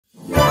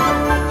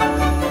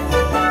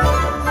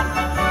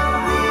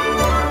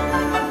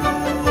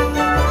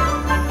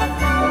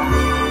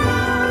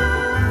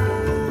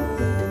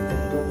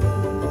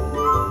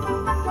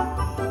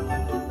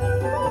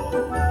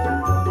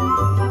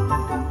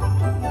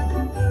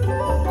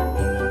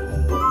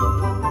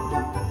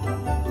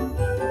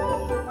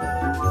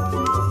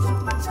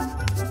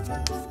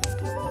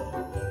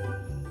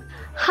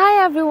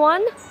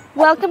everyone,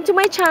 welcome to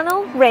my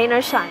channel Rain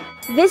or Shine.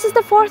 This is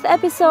the fourth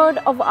episode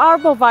of our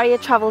Bavaria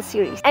travel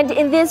series, and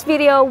in this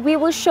video we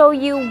will show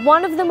you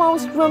one of the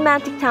most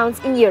romantic towns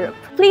in Europe.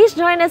 Please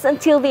join us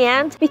until the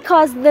end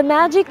because the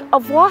magic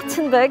of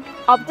Rothenburg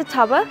up the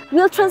Tauber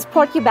will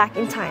transport you back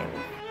in time.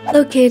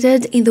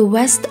 Located in the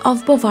west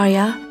of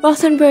Bavaria,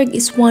 Rothenburg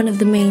is one of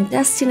the main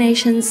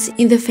destinations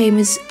in the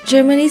famous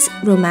Germany's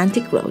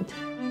romantic road.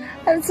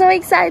 I'm so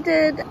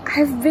excited!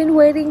 I've been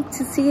waiting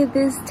to see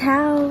this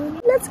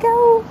town. Let's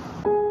go!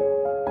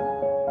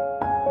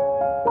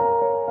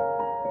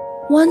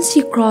 Once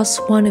you cross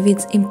one of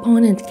its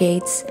imponent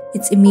gates,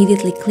 it's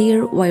immediately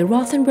clear why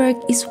Rothenburg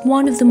is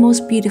one of the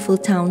most beautiful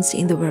towns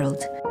in the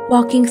world.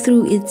 Walking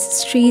through its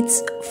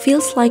streets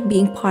feels like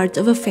being part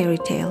of a fairy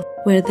tale,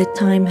 where the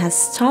time has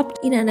stopped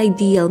in an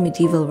ideal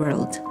medieval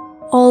world.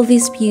 All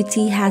this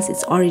beauty has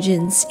its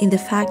origins in the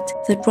fact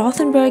that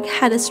Rothenburg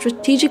had a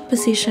strategic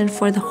position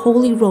for the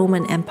Holy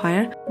Roman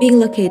Empire, being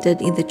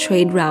located in the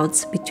trade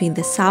routes between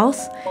the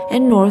south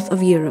and north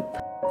of Europe.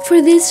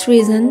 For this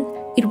reason,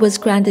 it was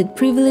granted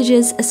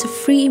privileges as a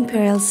free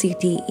imperial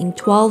city in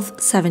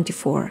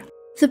 1274.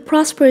 The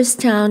prosperous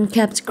town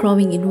kept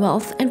growing in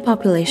wealth and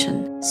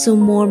population, so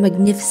more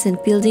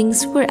magnificent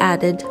buildings were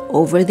added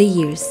over the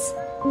years.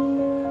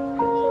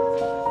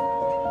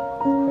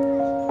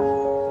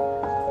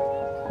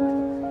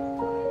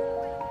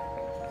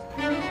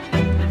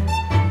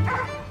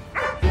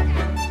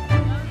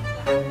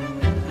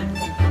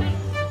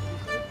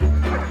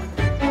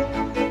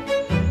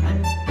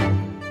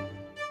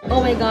 Oh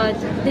my god,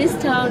 this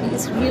town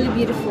is really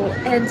beautiful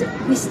and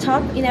we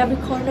stop in every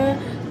corner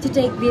to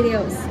take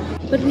videos.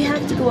 But we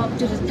have to go up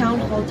to the town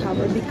hall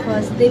tower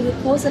because they will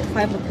close at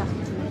 5 o'clock.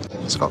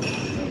 Let's go.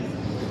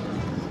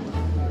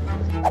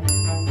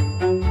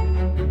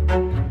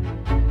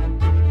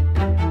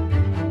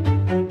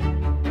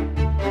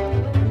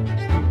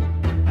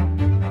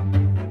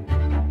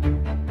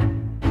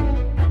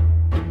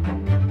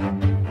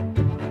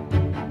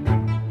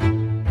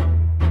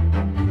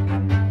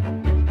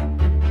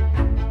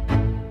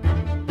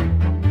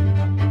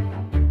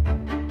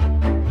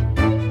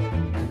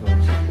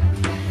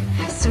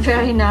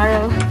 Very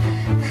narrow.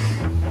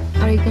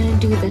 Are you gonna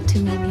do that to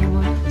me, mi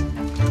amor?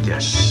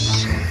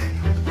 Yes.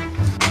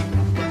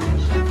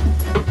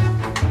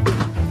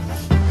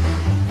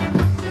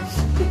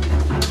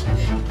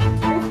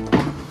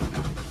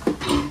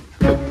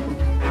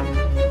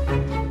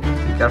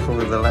 Be careful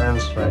with the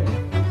lens, right?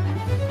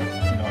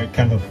 No, I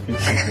cannot fit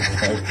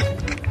in.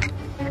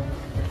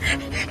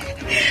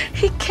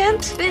 He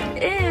can't fit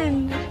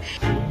in.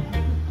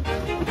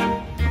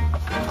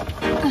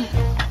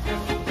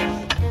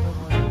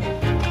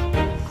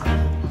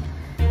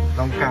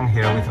 Don't come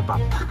here with a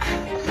backpack.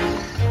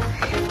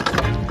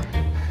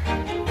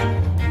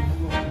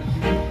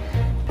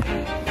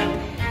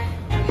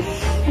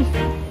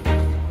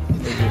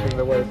 Using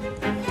the word.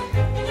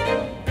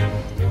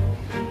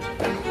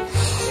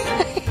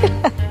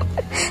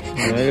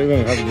 Now you're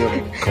gonna have your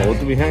coat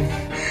behind.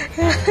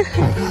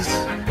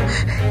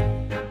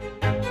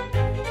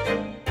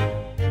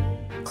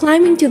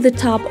 Climbing to the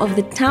top of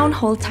the town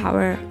hall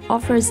tower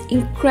offers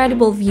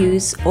incredible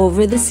views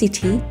over the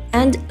city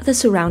and the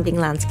surrounding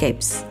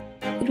landscapes.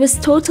 It was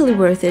totally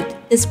worth it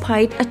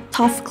despite a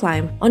tough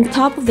climb. On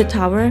top of the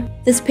tower,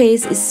 the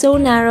space is so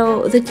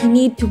narrow that you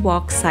need to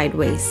walk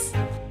sideways.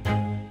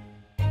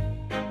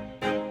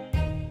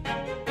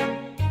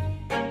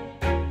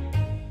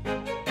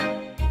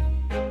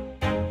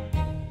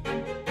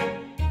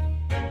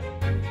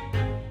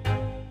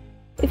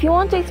 If you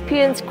want to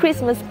experience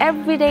Christmas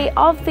every day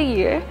of the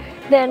year,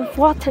 then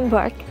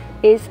Rothenburg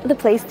is the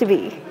place to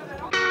be.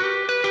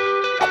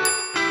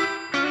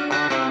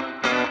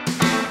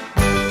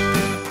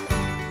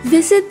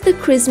 Visit the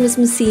Christmas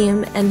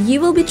Museum and you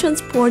will be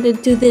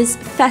transported to this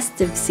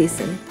festive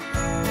season.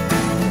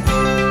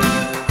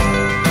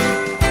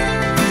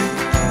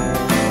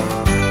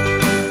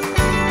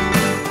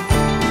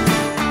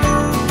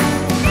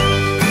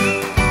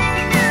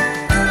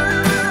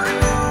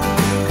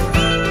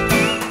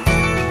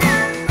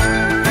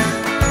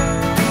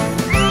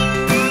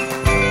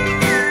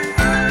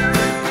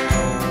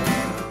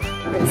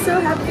 So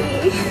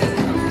happy!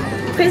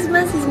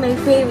 Christmas is my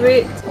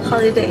favorite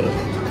holiday.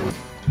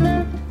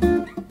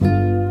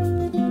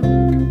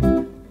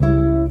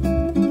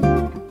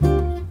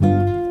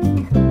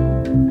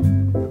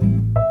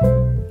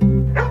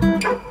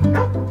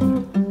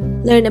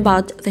 Learn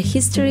about the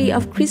history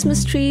of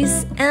Christmas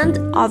trees and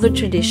other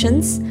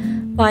traditions,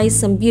 buy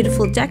some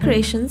beautiful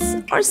decorations,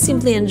 or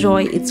simply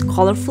enjoy its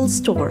colorful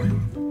store.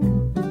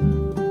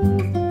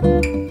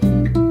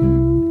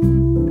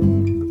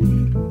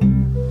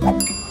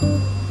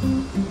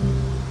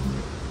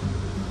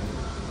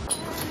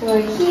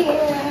 We're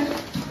here.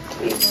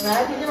 We've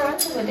arrived in our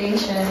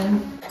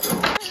accommodation.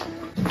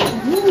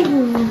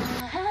 Ooh.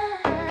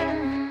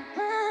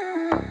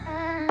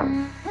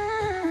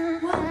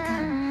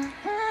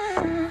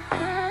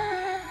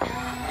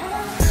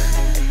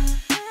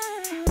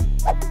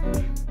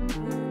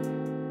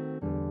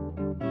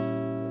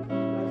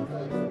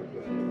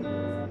 Welcome.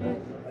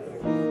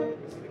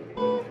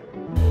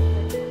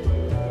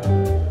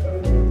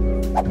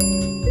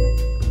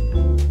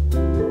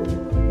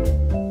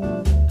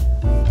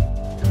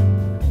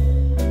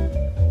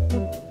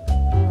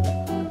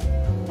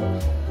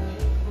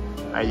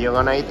 Are you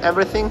gonna eat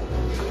everything? Of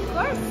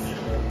course.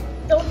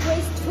 Don't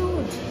waste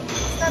food.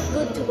 It's not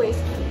good to waste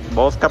food.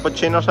 Both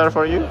cappuccinos are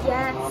for you?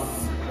 Yes.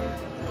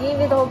 Give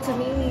it all to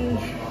me.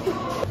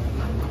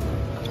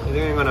 I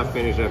think I'm gonna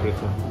finish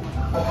everything.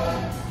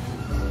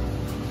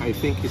 I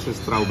think it's a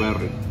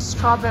strawberry.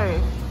 Strawberry.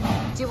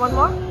 Do you want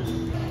more?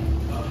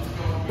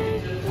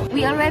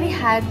 We already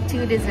had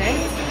 2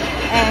 desserts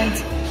and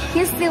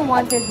he still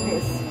wanted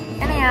this.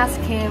 And I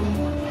asked him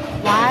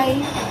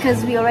why,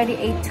 because we already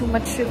ate too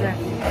much sugar.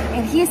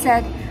 And he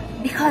said,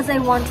 because I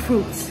want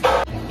fruits.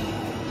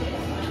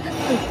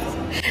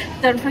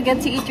 Don't forget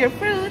to eat your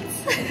fruits.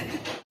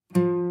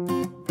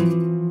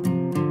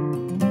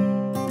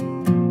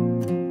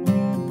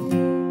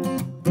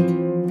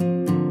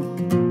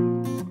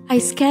 I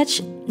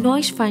sketched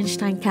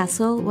Neuschwanstein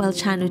Castle while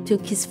Chano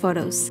took his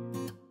photos.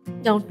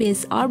 Don't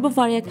miss our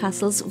Bavaria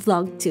Castles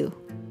vlog too.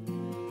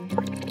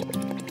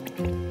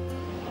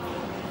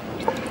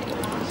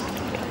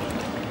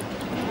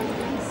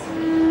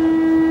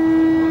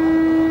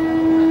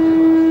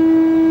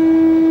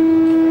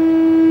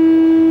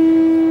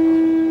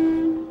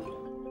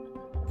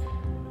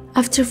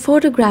 After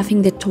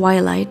photographing the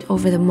twilight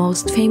over the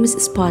most famous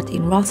spot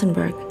in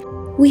Rothenburg,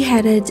 we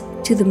headed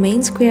to the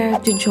main square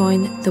to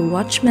join the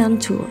Watchman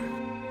tour.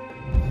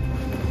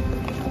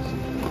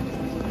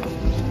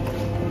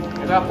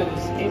 And after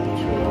this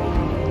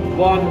intro,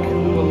 one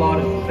can do a lot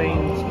of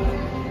things.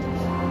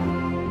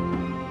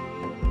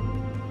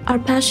 Our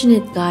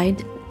passionate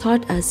guide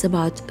taught us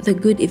about the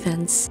good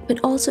events, but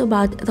also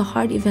about the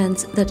hard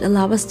events that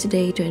allow us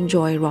today to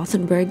enjoy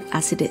Rothenburg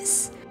as it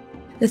is.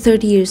 The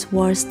 30 Years'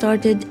 War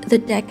started the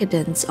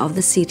decadence of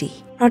the city.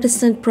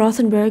 Protestant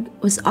Rothenburg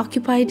was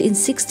occupied in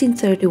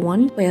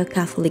 1631 by a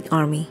Catholic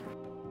army.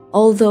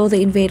 Although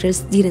the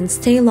invaders didn't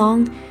stay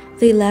long,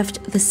 they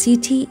left the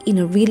city in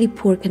a really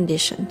poor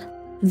condition.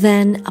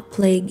 Then a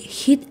plague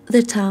hit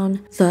the town,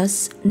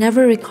 thus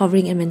never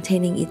recovering and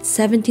maintaining its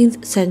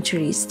 17th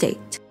century state.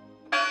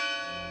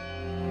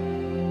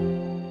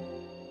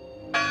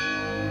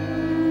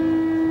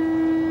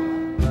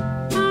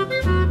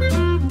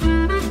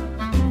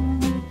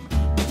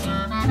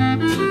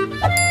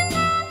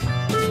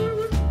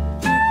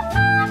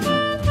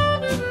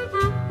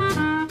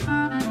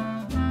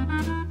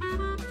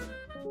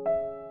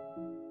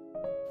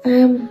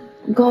 I'm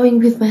going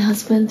with my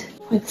husband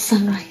for the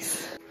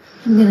sunrise.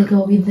 I'm gonna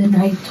go with the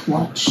night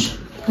watch.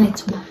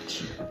 Watchman.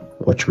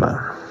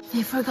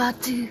 They forgot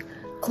to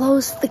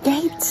close the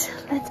gates.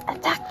 Let's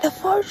attack the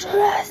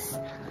fortress.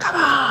 Come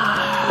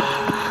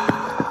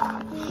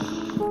on!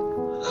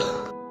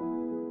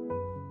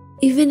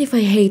 Even if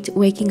I hate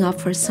waking up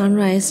for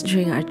sunrise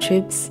during our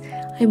trips,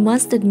 I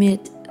must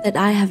admit that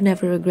I have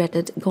never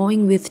regretted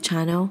going with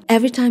Chano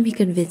every time he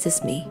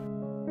convinces me.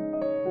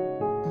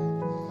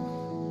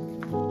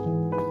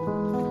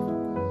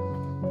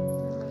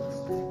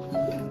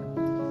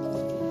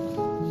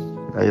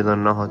 You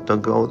don't know how to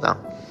go down.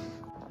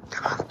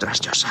 Come on,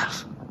 trust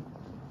yourself.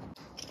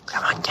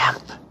 Come on,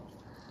 jump.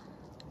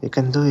 You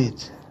can do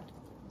it.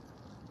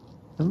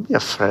 Don't be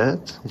afraid.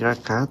 You're a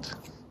cat.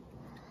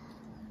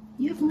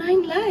 You have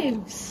 9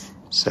 lives.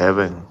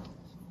 7.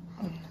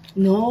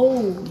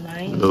 No,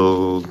 9.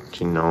 Look,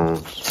 she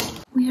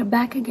knows. We are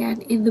back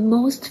again in the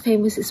most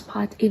famous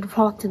spot in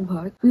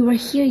Rothenburg. We were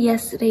here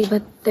yesterday,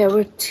 but there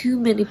were too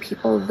many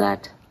people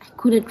that I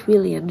couldn't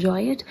really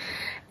enjoy it.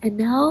 And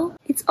now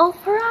it's all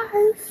for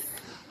us.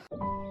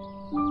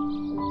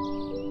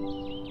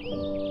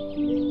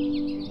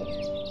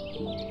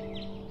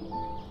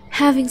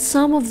 Having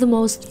some of the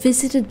most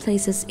visited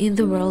places in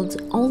the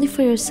world only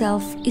for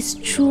yourself is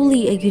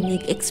truly a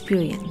unique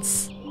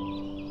experience.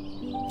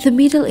 The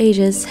Middle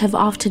Ages have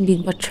often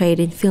been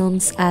portrayed in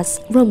films as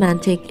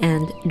romantic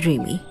and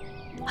dreamy.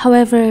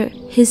 However,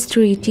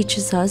 history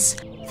teaches us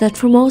that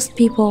for most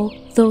people,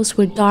 those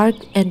were dark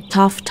and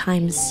tough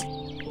times.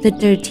 The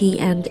dirty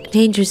and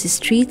dangerous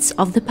streets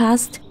of the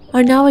past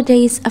are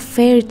nowadays a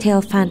fairy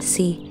tale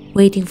fantasy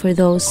waiting for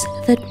those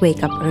that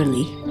wake up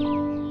early.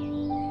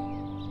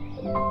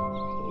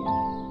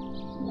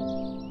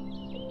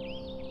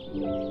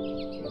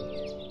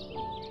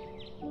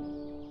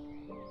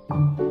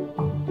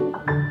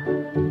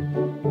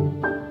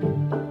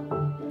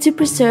 To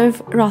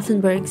preserve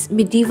Rothenburg's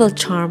medieval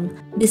charm,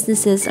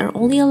 businesses are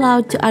only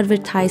allowed to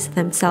advertise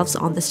themselves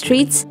on the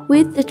streets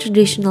with the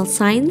traditional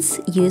signs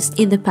used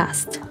in the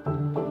past.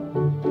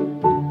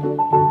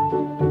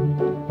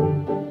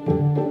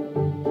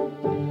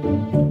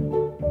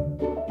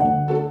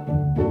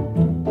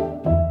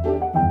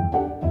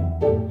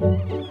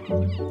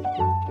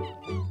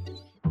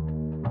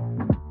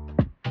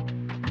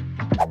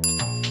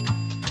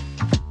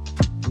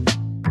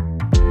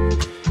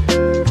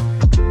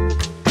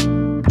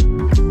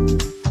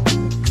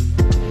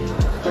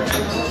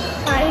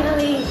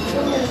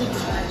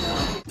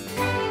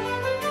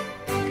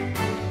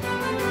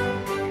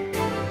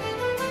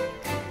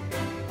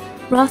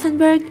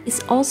 Rothenburg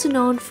is also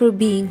known for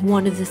being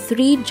one of the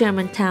 3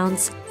 German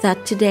towns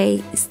that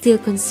today still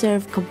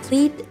conserve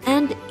complete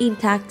and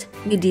intact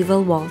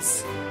medieval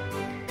walls.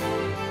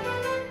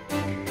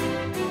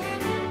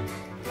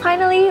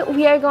 Finally,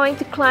 we are going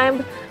to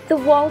climb the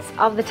walls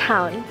of the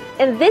town,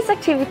 and this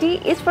activity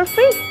is for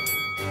free.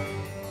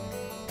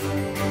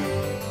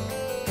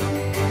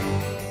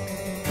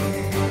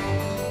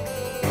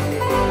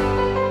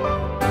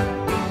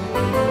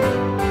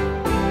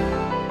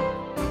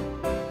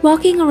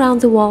 Walking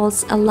around the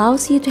walls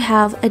allows you to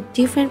have a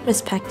different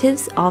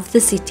perspectives of the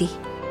city.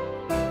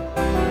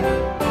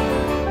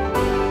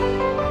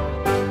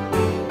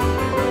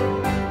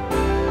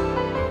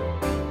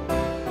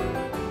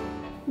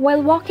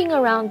 While walking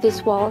around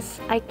these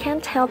walls, I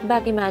can't help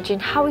but imagine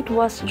how it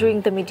was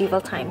during the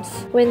medieval times,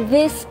 when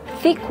these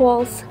thick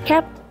walls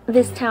kept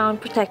this town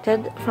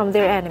protected from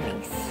their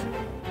enemies.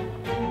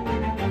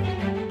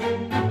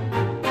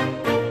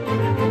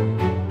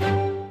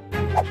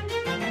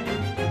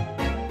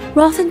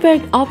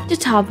 Rothenburg ob der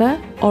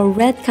Tauber, or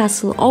Red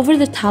Castle over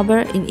the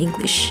Tauber in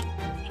English.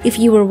 If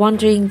you were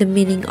wondering the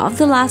meaning of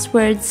the last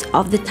words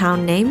of the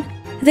town name,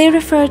 they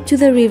refer to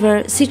the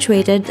river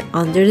situated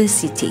under the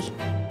city.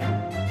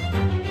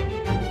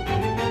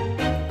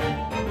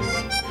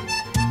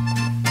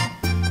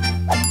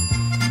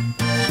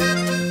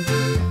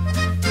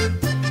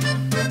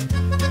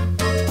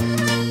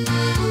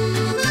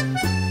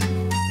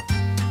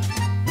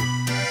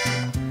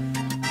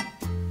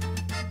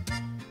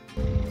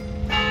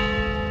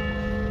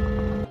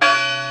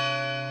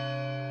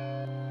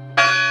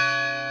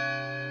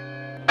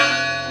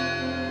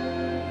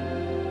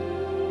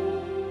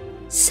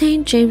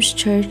 St. James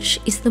Church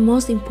is the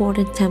most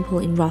important temple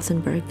in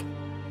Rothenburg.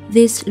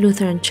 This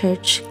Lutheran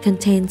church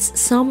contains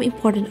some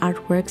important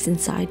artworks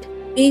inside,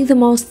 being the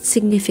most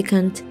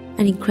significant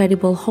an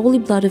incredible Holy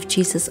Blood of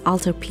Jesus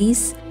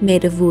altarpiece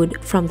made of wood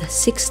from the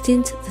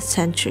 16th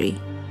century.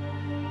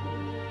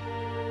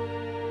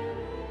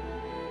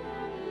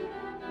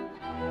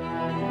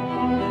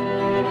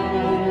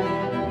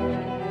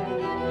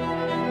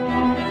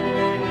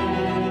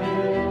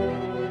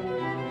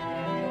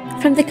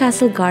 From the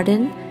castle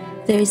garden,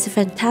 there is a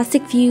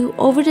fantastic view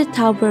over the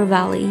Tauber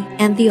Valley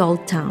and the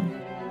Old Town.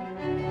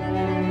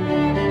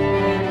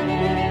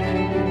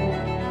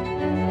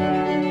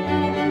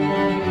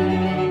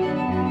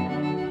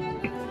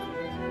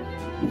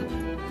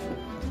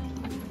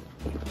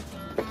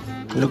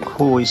 Look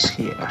who is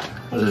here.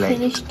 Late.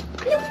 Finished?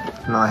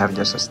 No, I have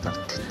just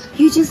started.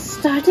 You just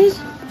started?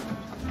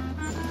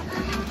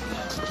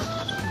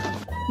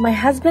 My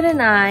husband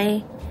and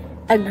I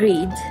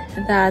agreed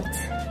that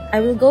I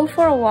will go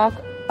for a walk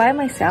by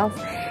myself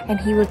and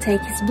he will take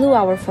his blue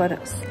hour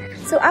photos.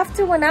 So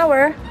after 1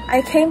 hour,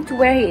 I came to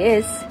where he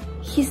is.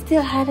 He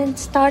still hadn't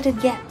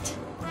started yet.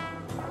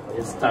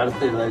 It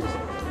started like...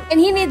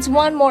 And he needs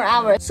 1 more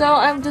hour. So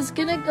I'm just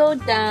gonna go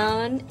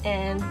down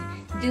and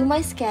do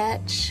my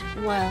sketch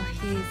while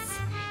he's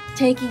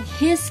taking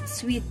his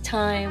sweet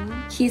time.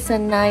 He's a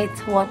night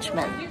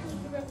watchman.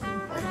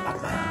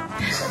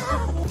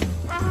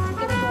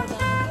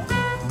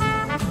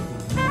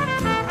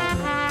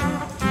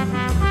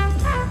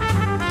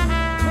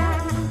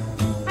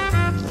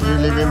 You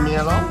leaving me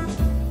alone?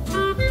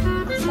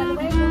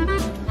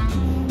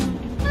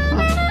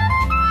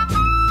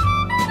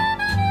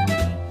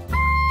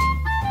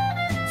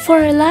 For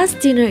our last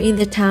dinner in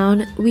the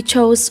town, we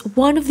chose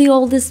one of the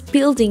oldest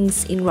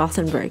buildings in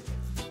Rothenburg,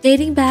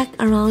 dating back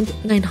around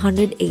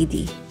 900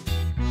 AD.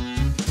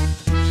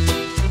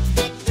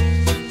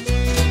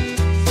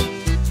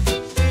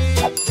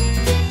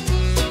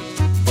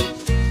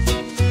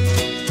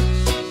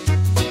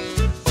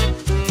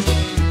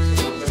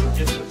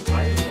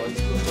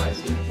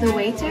 The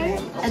waiter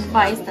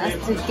advised us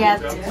to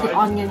get the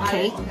onion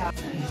cake.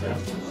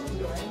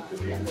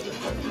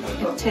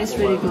 It tastes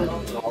really good.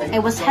 I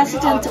was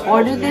hesitant to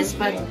order this,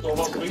 but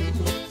it's good.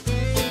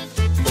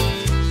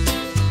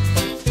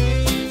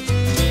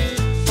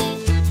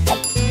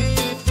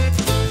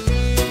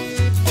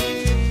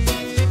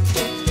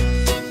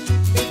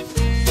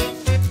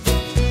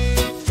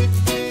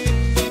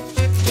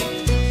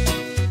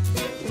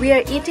 We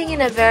are eating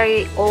in a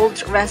very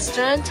old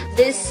restaurant.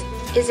 This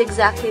is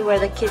exactly where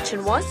the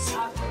kitchen was.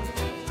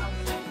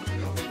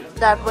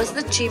 That was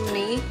the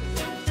chimney.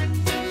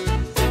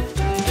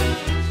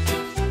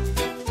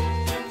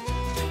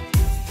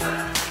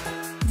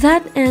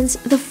 That ends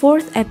the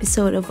 4th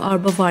episode of our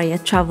Bavaria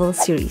travel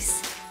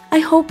series. I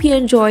hope you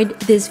enjoyed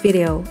this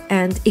video,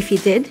 and if you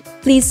did,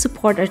 please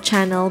support our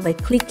channel by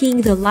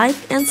clicking the like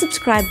and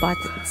subscribe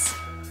buttons.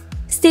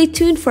 Stay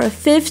tuned for a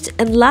 5th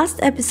and last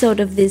episode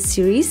of this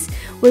series,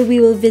 where we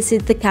will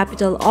visit the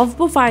capital of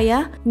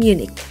Bavaria,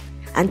 Munich.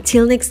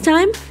 Until next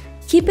time,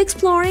 keep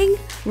exploring,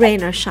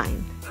 rain or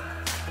shine.